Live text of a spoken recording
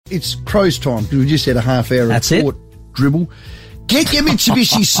it's Crows time because we just had a half-hour report dribble. Get your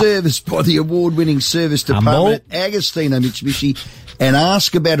Mitsubishi serviced by the award-winning service department at Agostino Mitsubishi and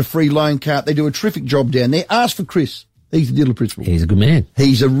ask about a free loan cart. They do a terrific job down there. Ask for Chris. He's the Diddler principal. He's a good man.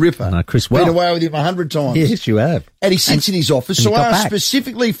 He's a ripper. I know Chris well. Been away with him 100 times. Yes, you have. And he sits in his office, so I asked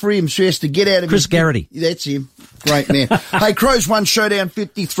specifically for him, so he has to get out of Chris Garrity. That's him. Great man. Hey, Crows won showdown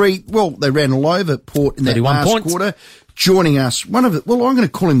 53. Well, they ran all over Port in that last quarter. Joining us, one of the, well, I'm going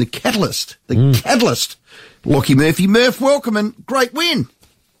to call him the catalyst. Catalyst. Lachie Murphy. Murph, welcome and great win.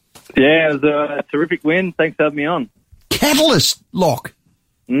 Yeah, it was a terrific win. Thanks for having me on. Catalyst, Lock.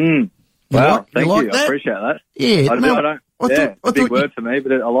 Wow, thank you. That? I appreciate that. Yeah. It's a big word for me,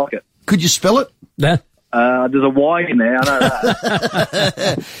 but I like it. Could you spell it? Yeah. There's a Y in there, I know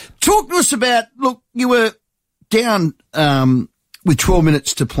that. Talk to us about, look, you were down with 12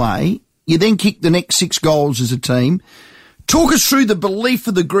 minutes to play. You then kicked the next 6 goals as a team. Talk us through the belief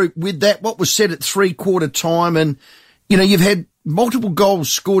of the group with that, what was said at three-quarter time. And, you know, you've had multiple goals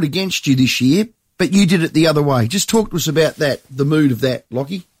scored against you this year, but you did it the other way. Just talk to us about that, the mood of that,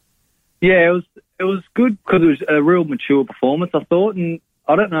 Lachie. Yeah, it was good because it was a real mature performance, I thought. And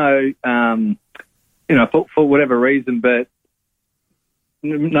I don't know, for whatever reason, but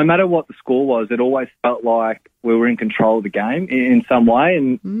no matter what the score was, it always felt like we were in control of the game in some way.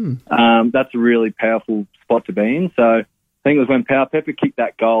 And that's a really powerful spot to be in. So I think it was when Power Pepper kicked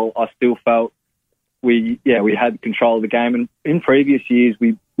that goal, I still felt we had control of the game. And in previous years,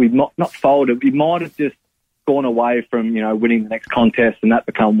 we've not folded. We might have just gone away from, winning the next contest and that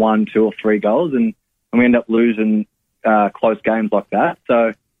become 1, 2 or 3 goals. And we end up losing close games like that.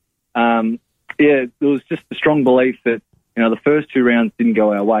 So, there was just a strong belief that, the first 2 rounds didn't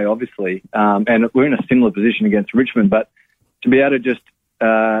go our way, obviously. And we're in a similar position against Richmond. But to be able to just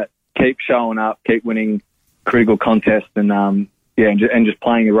keep showing up, keep winning critical contests and just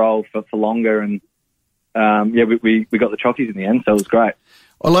playing a role for longer. And, we got the chockies in the end, so it was great.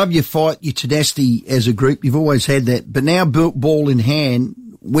 I love your fight, your tenacity as a group. You've always had that. But now, ball in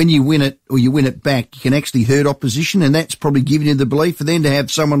hand, when you win it or you win it back, you can actually hurt opposition, and that's probably giving you the belief. And then to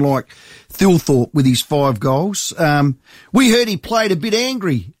have someone like Thilthorpe with his 5 goals. We heard he played a bit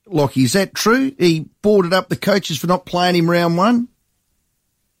angry, Lachie. Is that true? He boarded up the coaches for not playing him round 1?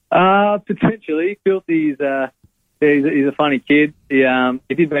 Potentially. Filthy's he's a funny kid. He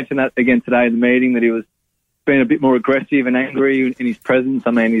did mention that again today in the meeting, that he was being a bit more aggressive and angry in his presence. I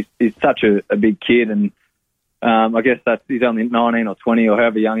mean, he's such a big kid, and I guess he's only 19 or 20 or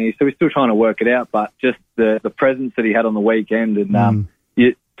however young he is, so we're still trying to work it out. But just the presence that he had on the weekend and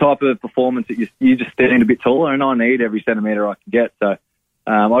type of performance that you just stand a bit taller, and I need every centimetre I can get. So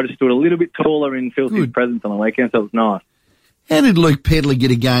I just stood a little bit taller in Filthy's presence on the weekend, so it was nice. How did Luke Pedley get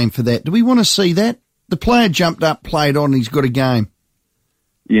a game for that? Do we want to see that? The player jumped up, played on, and he's got a game.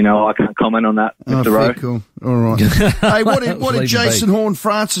 I can't comment on that, Mr. Rowe. Cool. All right. Hey, what did Jason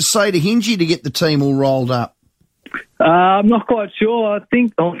Horne-Francis say to Hingy to get the team all rolled up? I'm not quite sure. I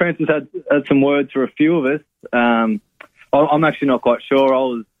think Horne-Francis had some words for a few of us. I'm actually not quite sure.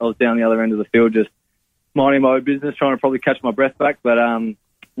 I was down the other end of the field just minding my own business, trying to probably catch my breath back. But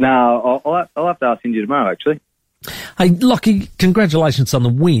no, I'll have to ask Hingy tomorrow, actually. Hey, Lachie, congratulations on the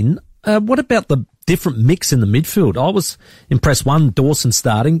win. What about the different mix in the midfield? I was impressed. Dawson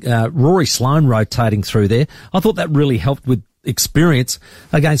starting, Rory Sloane rotating through there. I thought that really helped with experience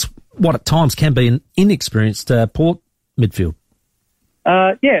against what at times can be an inexperienced Port midfield.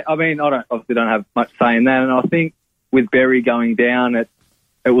 Yeah, I mean, I obviously don't have much say in that, and I think with Berry going down, it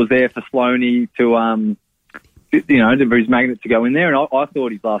was there for Sloaney to, for his magnet to go in there, and I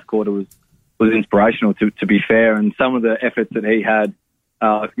thought his last quarter was inspirational, to be fair, and some of the efforts that he had.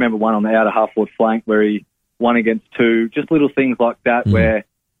 I remember one on the outer half-forward flank where he won against 2, just little things like that where,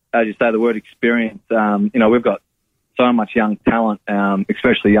 as you say, the word experience, we've got so much young talent,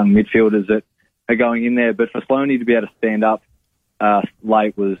 especially young midfielders that are going in there. But for Sloaney to be able to stand up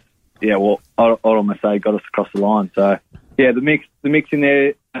late was, I'd almost say got us across the line. So, yeah, the mix in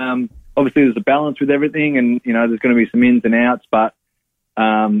there, obviously there's a balance with everything and, there's going to be some ins and outs. But,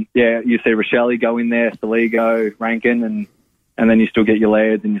 you see Rochelle go in there, Saligo, Rankin, and then you still get your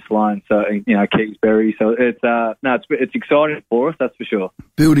Lairds and your Sloan, so Kingsbury. So it's exciting for us, that's for sure.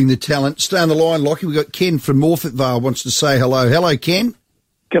 Building the talent. Stay on the line, Lachie. We've got Ken from Morfettvale wants to say hello. Hello, Ken.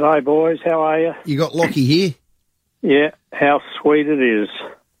 G'day, boys. How are you? You got Lachie here. Yeah, how sweet it is.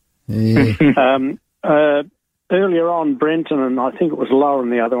 Yeah. Earlier on, Brenton and I think it was Lauren,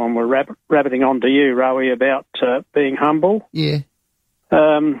 the other one, were rabbiting on to you, Rowie, about being humble. Yeah.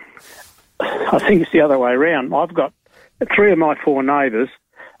 I think it's the other way around. I've got 3 of my 4 neighbours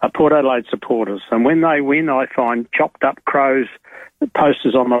are Port Adelaide supporters. And when they win, I find chopped up crows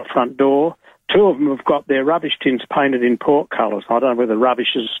posters on my front door. 2 of them have got their rubbish tins painted in Port colours. I don't know whether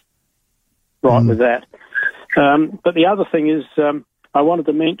rubbish is right with that. But the other thing is, I wanted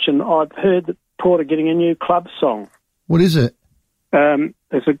to mention, I've heard that Port are getting a new club song. What is it?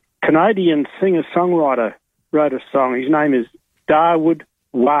 There's a Canadian singer-songwriter wrote a song. His name is Darwood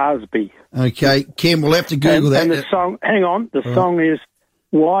Warsby. Okay, Ken, we'll have to Google that. And the song, hang on, the song is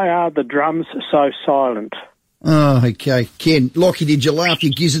Why Are the Drums So Silent? Oh, okay. Ken, Lachie, did you laugh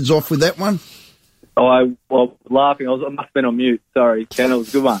your gizzards off with that one? Oh, I was laughing. I must have been on mute. Sorry, Ken, it was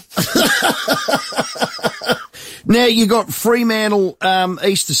a good one. Now, you got Fremantle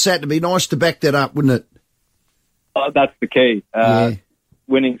Easter Saturday. Nice to back that up, wouldn't it? Oh, that's the key.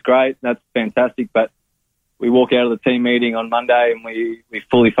 Winning's great. That's fantastic. But we walk out of the team meeting on Monday and we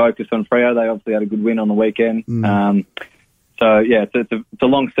fully focus on Freo. They obviously had a good win on the weekend. So, yeah, it's a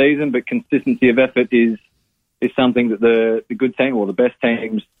long season, but consistency of effort is something that the good team or the best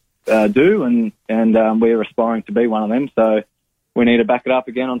teams do, and we're aspiring to be one of them. So we need to back it up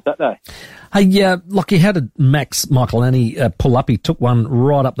again on Saturday. Hey, Lachie, how did Max Michelani pull up? He took one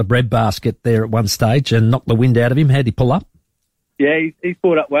right up the breadbasket there at one stage and knocked the wind out of him. How did he pull up? Yeah, he's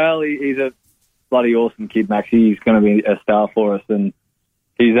pulled up well. He's a bloody awesome kid, Max. He's going to be a star for us, and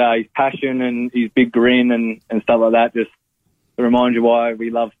his passion and his big grin and stuff like that just remind you why we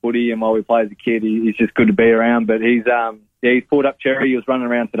love footy and why we play as a kid. He's just good to be around. But he's pulled up cherry. He was running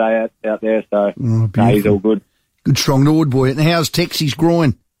around today out there, so he's all good. Good strong Nord boy. And how's Texie's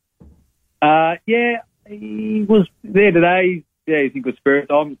groin? Yeah, he was there today. Yeah, he's in good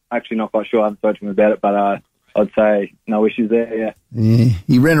spirits. I'm actually not quite sure. I haven't spoken to him about it, but I'd say no issues there, yeah. Yeah,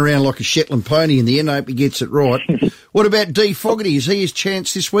 he ran around like a Shetland pony in the end. I hope he gets it right. What about D. Fogarty? Is he his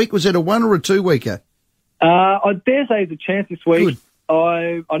chance this week? Was it a 1 or a 2-weeker? I dare say he's a chance this week.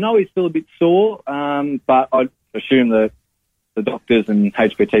 Good. I know he's still a bit sore, but I assume that the doctors and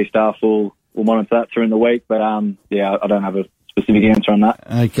HPT staff will monitor that through the week. But, yeah, I don't have a specific answer on that.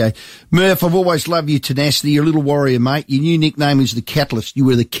 Okay. Murph, I've always loved your tenacity. You're a little warrior, mate. Your new nickname is the Catalyst. You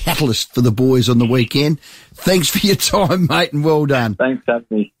were the catalyst for the boys on the weekend. Thanks for your time, mate, and well done. Thanks for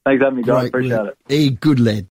having me. Guys. Appreciate it. Good lad.